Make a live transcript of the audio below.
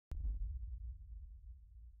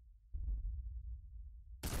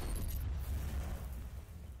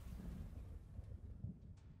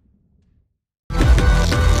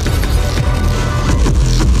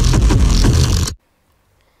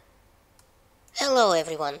Hello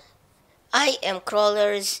everyone, I am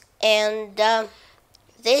Crawlers and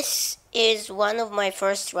this is one of my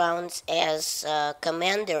first rounds as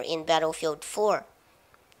commander in Battlefield 4.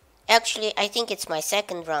 Actually, I think it's my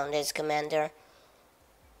second round as commander.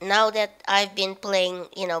 Now that I've been playing,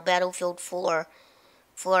 Battlefield 4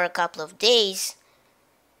 for a couple of days,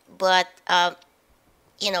 but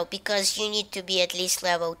because you need to be at least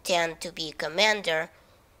level 10 to be commander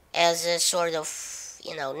as a sort of,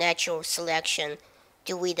 natural selection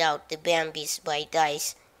to weed out the Bambis by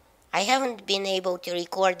DICE. I haven't been able to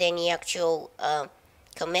record any actual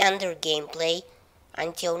Commander gameplay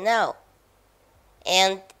until now.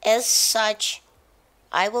 And as such,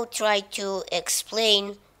 I will try to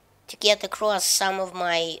explain to get across some of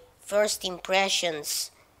my first impressions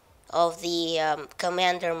of the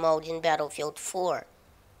Commander mode in Battlefield 4.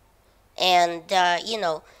 And,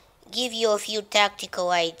 give you a few tactical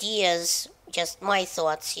ideas, just my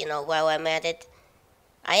thoughts, while I'm at it.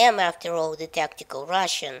 I am, after all, the tactical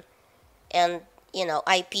Russian. And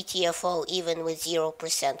I PTFO even with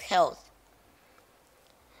 0% health.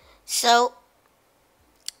 So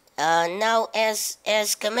now as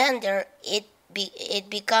commander, it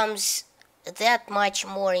becomes that much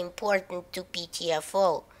more important to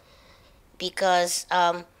PTFO because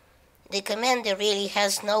the commander really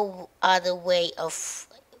has no other way of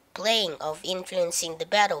playing, of influencing the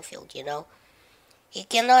battlefield. He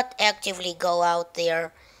cannot actively go out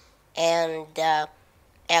there and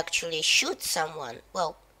actually shoot someone.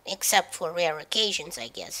 Well, except for rare occasions, I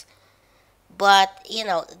guess. But,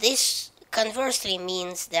 this conversely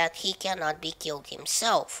means that he cannot be killed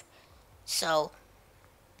himself. So,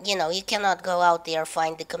 you cannot go out there,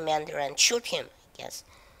 find the commander and shoot him, I guess,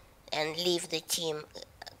 and leave the team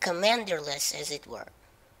commanderless, as it were.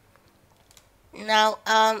 Now,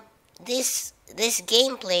 this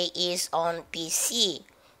gameplay is on PC.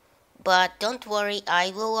 But don't worry,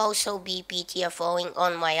 I will also be PTFOing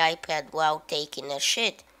on my iPad while taking a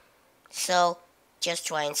shit. So, just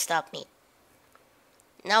try and stop me.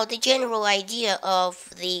 Now, the general idea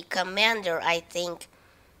of the commander, I think,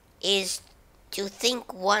 is to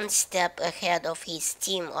think one step ahead of his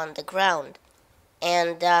team on the ground.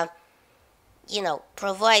 And,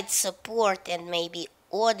 provide support and maybe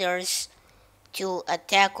orders to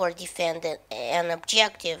attack or defend an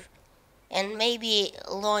objective, and maybe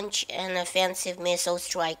launch an offensive missile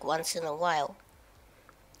strike once in a while.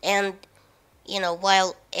 And,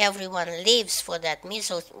 while everyone lives for that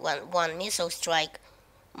one missile strike,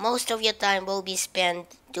 most of your time will be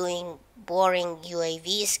spent doing boring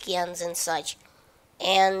UAV scans and such.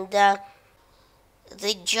 And the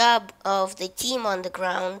job of the team on the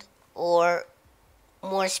ground, or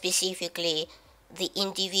more specifically, the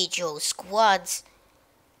individual squads,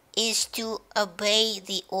 is to obey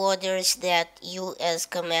the orders that you as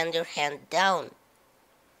commander hand down.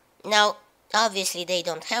 Now, obviously they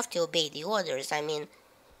don't have to obey the orders. I mean,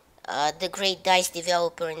 the great DICE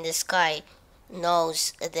developer in the sky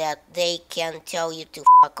knows that they can tell you to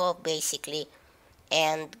fuck off, basically,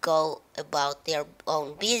 and go about their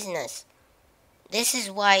own business. This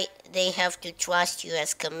is why they have to trust you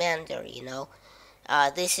as commander,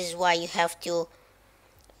 This is why you have to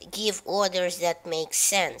give orders that make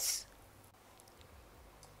sense.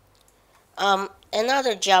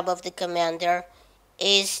 Another job of the commander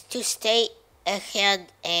is to stay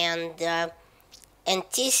ahead and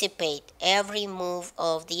anticipate every move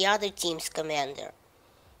of the other team's commander.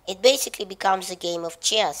 It basically becomes a game of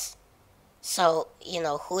chess. So,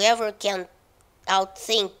 whoever can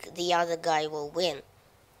outthink the other guy will win.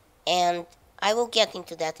 And I will get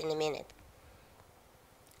into that in a minute.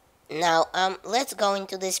 Now, let's go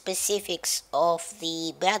into the specifics of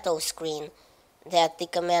the battle screen that the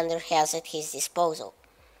commander has at his disposal.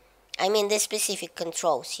 I mean the specific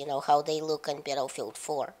controls, how they look on Battlefield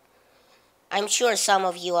 4. I'm sure some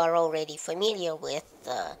of you are already familiar with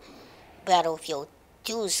Battlefield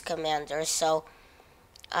 2's commander, so,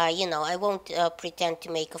 I won't pretend to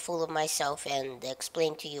make a fool of myself and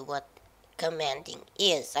explain to you what commanding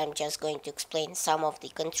is. I'm just going to explain some of the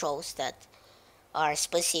controls that are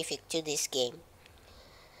specific to this game.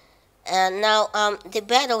 And now, the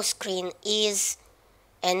battle screen is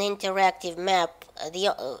an interactive map,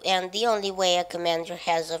 and the only way a commander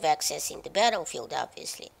has of accessing the battlefield,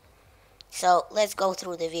 obviously. So let's go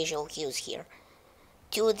through the visual cues here.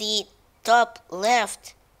 To the top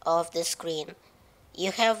left of the screen,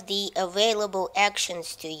 you have the available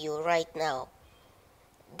actions to you right now.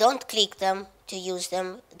 Don't click them to use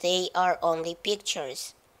them, they are only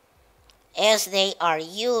pictures. As they are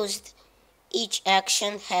used, each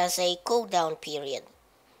action has a cooldown period,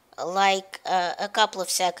 like a couple of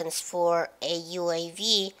seconds for a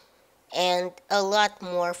UAV and a lot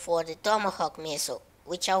more for the Tomahawk missile,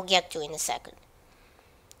 which I'll get to in a second.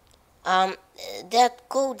 That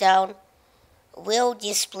cooldown will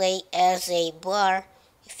display as a bar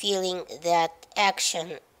filling that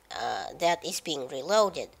action that is being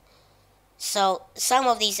reloaded. So some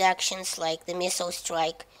of these actions, like the missile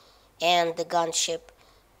strike and the gunship,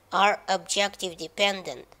 are objective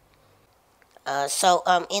dependent.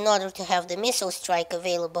 In order to have the missile strike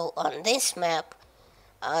available on this map,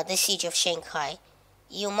 the Siege of Shanghai,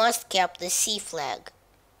 you must cap the C flag.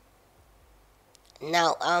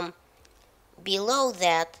 Now, below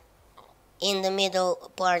that, in the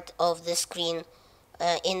middle part of the screen,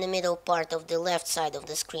 in the middle part of the left side of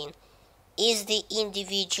the screen, is the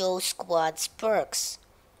individual squad's perks.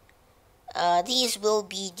 These will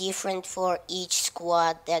be different for each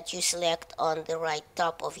squad that you select on the right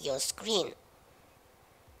top of your screen.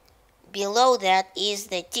 Below that is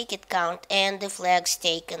the ticket count and the flags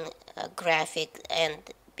taken graphic, and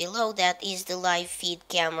below that is the live feed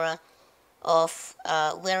camera of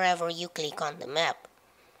wherever you click on the map.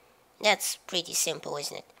 That's pretty simple,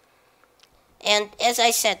 isn't it? And as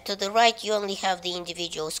I said, to the right you only have the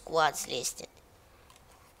individual squads listed.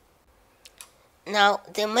 Now,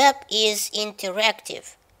 the map is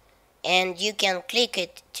interactive, and you can click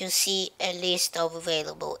it to see a list of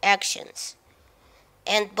available actions.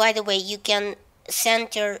 And by the way, you can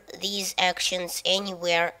center these actions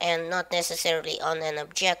anywhere and not necessarily on an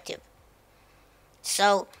objective.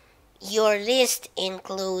 So, your list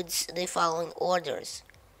includes the following orders.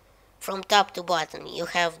 From top to bottom, you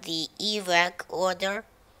have the evac order,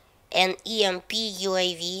 an EMP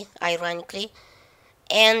UAV, ironically,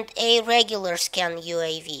 and a regular scan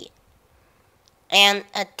UAV, an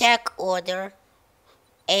attack order,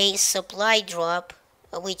 a supply drop,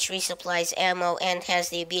 which resupplies ammo and has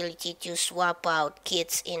the ability to swap out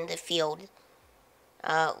kits in the field,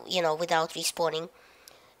 without respawning,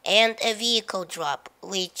 and a vehicle drop,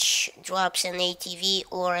 which drops an ATV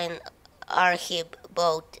or an RHIB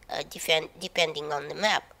boat, depending on the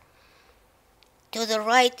map. To the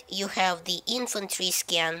right, you have the infantry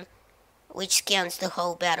scan, which scans the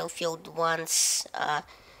whole battlefield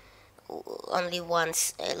only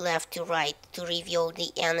once left to right to reveal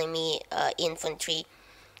the enemy infantry.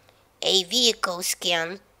 A vehicle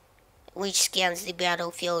scan, which scans the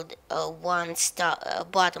battlefield once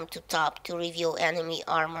bottom to top to reveal enemy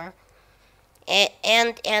armor,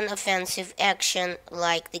 and an offensive action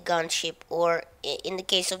like the gunship, or in the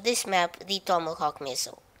case of this map, the Tomahawk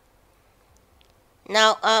missile.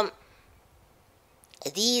 Now,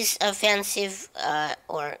 these offensive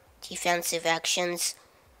or defensive actions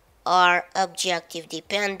are objective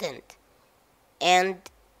dependent, and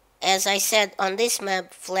as I said, on this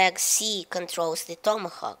map, flag C controls the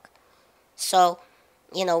Tomahawk. So,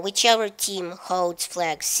 whichever team holds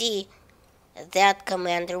flag C, that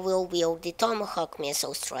commander will wield the Tomahawk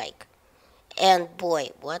missile strike. And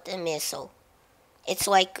boy, what a missile. It's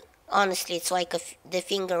like, honestly, it's like the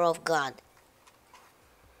finger of God.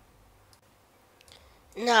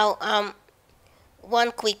 Now,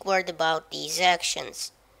 one quick word about these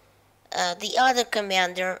actions. The other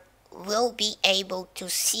commander will be able to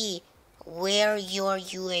see where your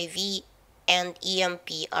UAV and EMP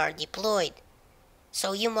are deployed.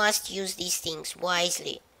 So you must use these things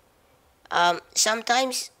wisely.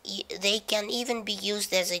 Sometimes they can even be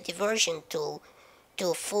used as a diversion tool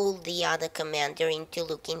to fool the other commander into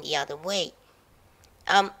looking the other way.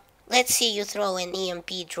 Let's say you throw an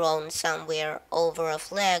EMP drone somewhere over a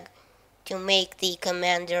flag to make the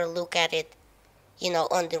commander look at it,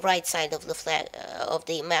 on the right side of the flag of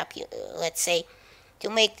the map. Let's say,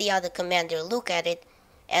 to make the other commander look at it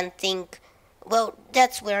and think, well,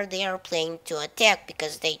 that's where they are planning to attack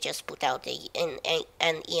because they just put out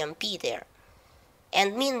an EMP there.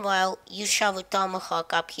 And meanwhile, you shove a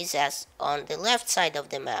Tomahawk up his ass on the left side of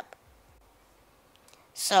the map.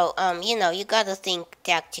 So, you gotta think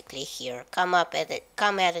tactically here. Come at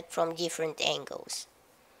it from different angles.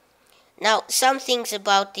 Now, some things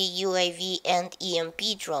about the UAV and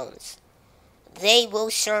EMP drones. They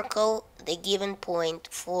will circle the given point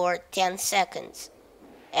for 10 seconds,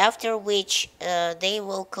 after which they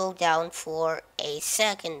will cool down for a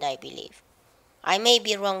second, I believe. I may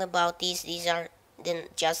be wrong about these. These are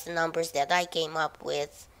just the numbers that I came up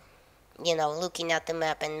with, looking at the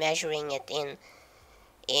map and measuring it in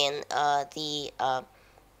the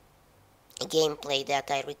gameplay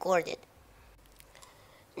that I recorded.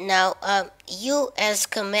 Now, you as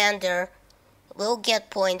commander will get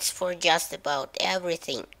points for just about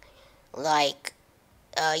everything, like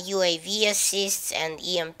UAV assists and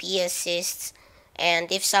EMP assists, and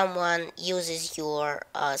if someone uses your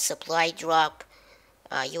supply drop,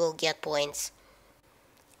 you will get points.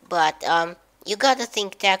 But you gotta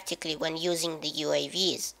think tactically when using the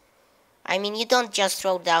UAVs. I mean, you don't just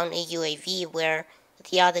throw down a UAV where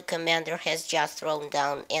the other commander has just thrown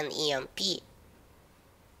down an EMP.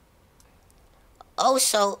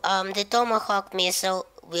 Also, the Tomahawk missile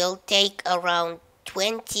will take around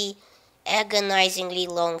 20 agonizingly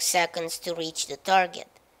long seconds to reach the target.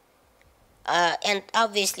 And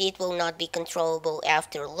obviously it will not be controllable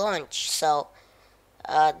after launch, so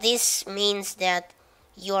this means that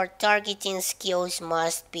your targeting skills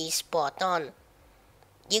must be spot on.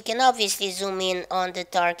 You can obviously zoom in on the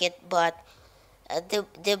target, but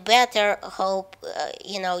the better hope,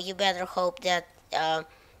 you better hope that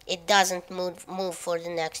it doesn't move for the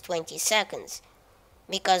next 20 seconds,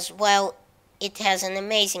 because while it has an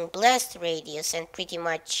amazing blast radius and pretty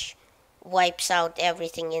much wipes out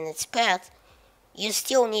everything in its path, you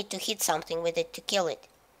still need to hit something with it to kill it.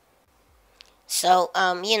 So,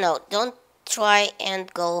 don't try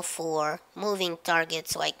and go for moving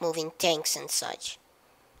targets like moving tanks and such,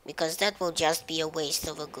 because that will just be a waste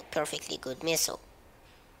of a perfectly good missile.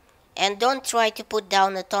 And don't try to put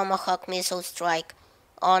down a Tomahawk missile strike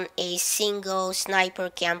on a single sniper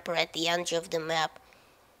camper at the edge of the map,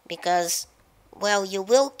 because, well, you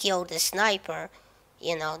will kill the sniper.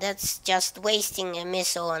 That's just wasting a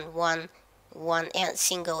missile on one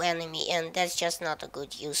single enemy, and that's just not a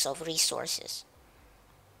good use of resources.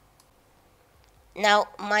 Now,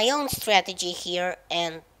 my own strategy here,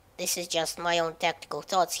 and this is just my own tactical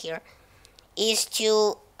thoughts here, is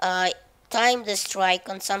to time the strike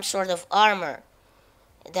on some sort of armor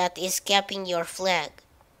that is capping your flag.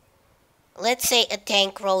 Let's say a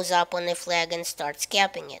tank rolls up on a flag and starts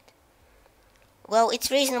capping it. Well, it's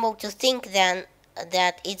reasonable to think then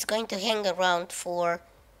that it's going to hang around for,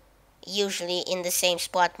 usually in the same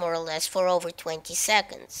spot more or less, for over 20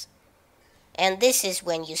 seconds. And this is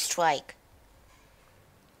when you strike.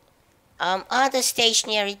 Other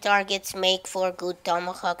stationary targets make for good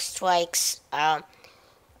Tomahawk strikes,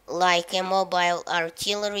 like a mobile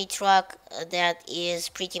artillery truck that is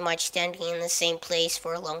pretty much standing in the same place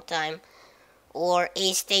for a long time, or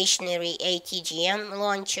a stationary ATGM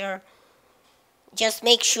launcher. Just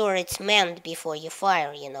make sure it's manned before you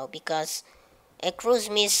fire, because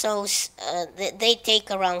cruise missiles, they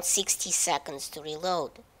take around 60 seconds to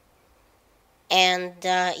reload. And,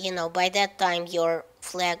 by that time your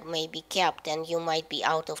flag may be capped and you might be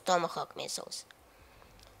out of Tomahawk missiles.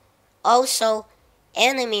 Also,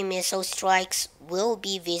 enemy missile strikes will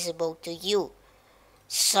be visible to you.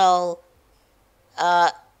 So,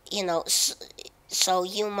 so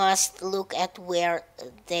you must look at where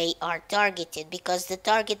they are targeted, because the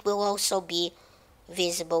target will also be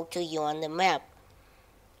visible to you on the map.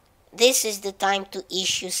 This is the time to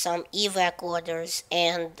issue some evac orders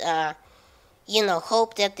and,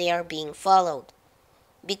 hope that they are being followed.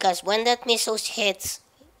 Because when that missile hits,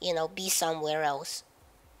 be somewhere else.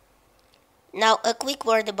 Now, a quick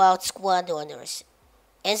word about squad orders.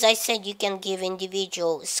 As I said, you can give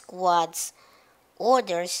individual squads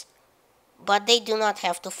orders, but they do not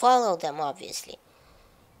have to follow them, obviously.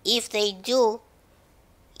 If they do,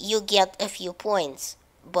 you get a few points,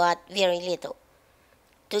 but very little.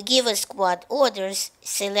 To give a squad orders,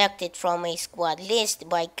 select it from a squad list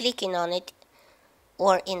by clicking on it,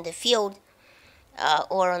 or in the field,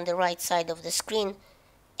 or on the right side of the screen,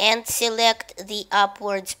 and select the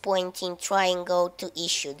upwards pointing triangle to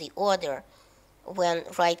issue the order when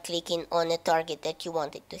right-clicking on a target that you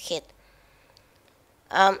wanted to hit.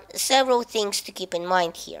 Several things to keep in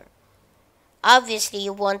mind here. Obviously,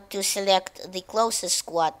 you want to select the closest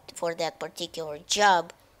squad for that particular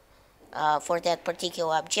job, for that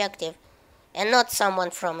particular objective, and not someone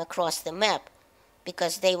from across the map,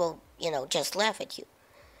 because they will, just laugh at you.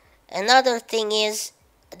 Another thing is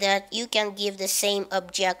that you can give the same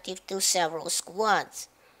objective to several squads,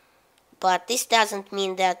 but this doesn't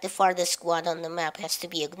mean that the farthest squad on the map has to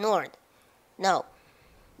be ignored. No.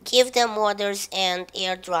 Give them orders and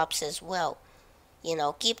airdrops as well.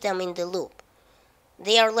 Keep them in the loop.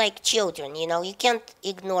 They are like children, you can't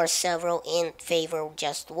ignore several in favor of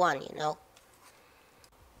just one,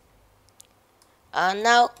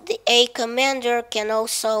 Now, a commander can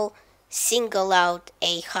also single out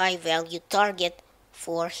a high-value target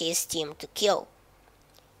for his team to kill.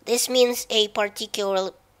 This means a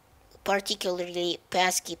particularly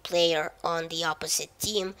pesky player on the opposite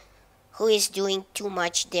team who is doing too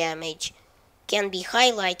much damage can be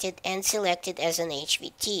highlighted and selected as an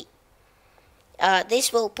HVT.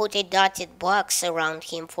 This will put a dotted box around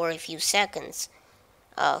him for a few seconds,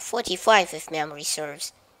 45 if memory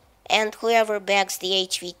serves, and whoever bags the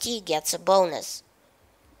HVT gets a bonus.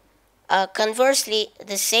 Conversely,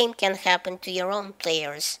 the same can happen to your own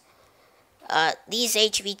players. These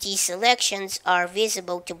HVT selections are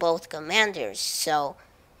visible to both commanders, so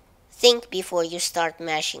think before you start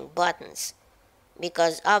mashing buttons,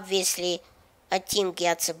 because obviously a team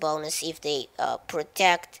gets a bonus if they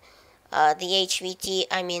protect the HVT,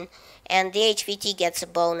 and the HVT gets a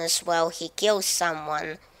bonus while he kills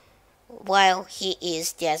someone while he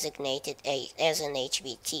is designated as an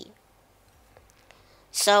HVT.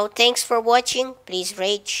 So thanks for watching. Please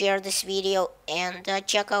rate, share this video, and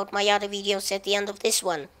check out my other videos at the end of this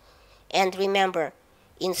one. And remember,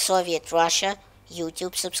 in Soviet Russia,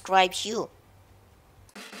 YouTube subscribes you.